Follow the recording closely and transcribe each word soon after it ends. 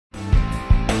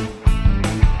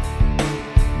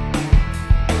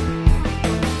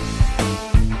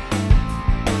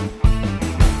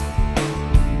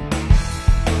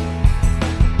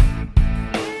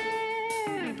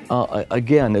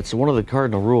Again, it's one of the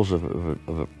cardinal rules of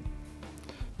a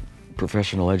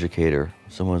professional educator,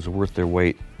 someone who's worth their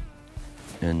weight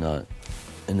in the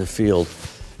field,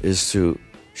 is to,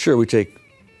 sure, we take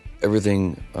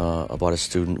everything about a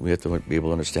student. We have to be able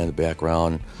to understand the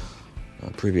background,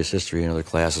 previous history in other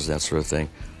classes, that sort of thing.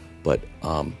 But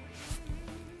I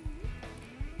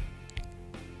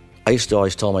used to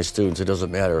always tell my students it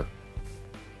doesn't matter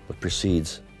what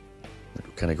precedes,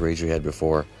 what kind of grades you had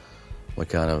before, what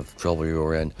kind of trouble you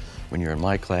were in. When you're in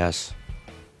my class,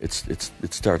 it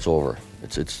starts over.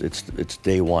 It's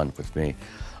day one with me.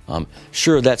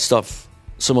 Sure, that stuff,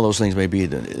 some of those things may be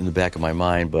in the back of my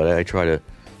mind, but I try to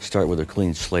start with a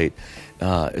clean slate.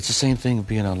 It's the same thing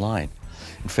being online.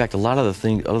 In fact, a lot of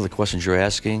the questions you're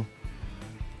asking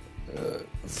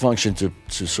function to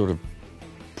sort of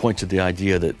point to the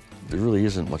idea that there really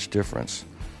isn't much difference,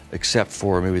 except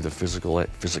for maybe the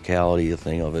physicality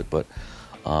thing of it. But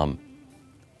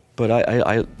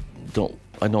I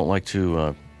don't like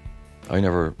to.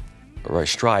 I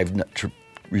strive not to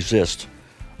resist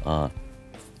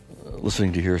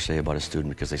listening to hearsay about a student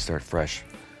because they start fresh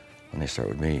when they start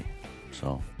with me.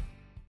 So.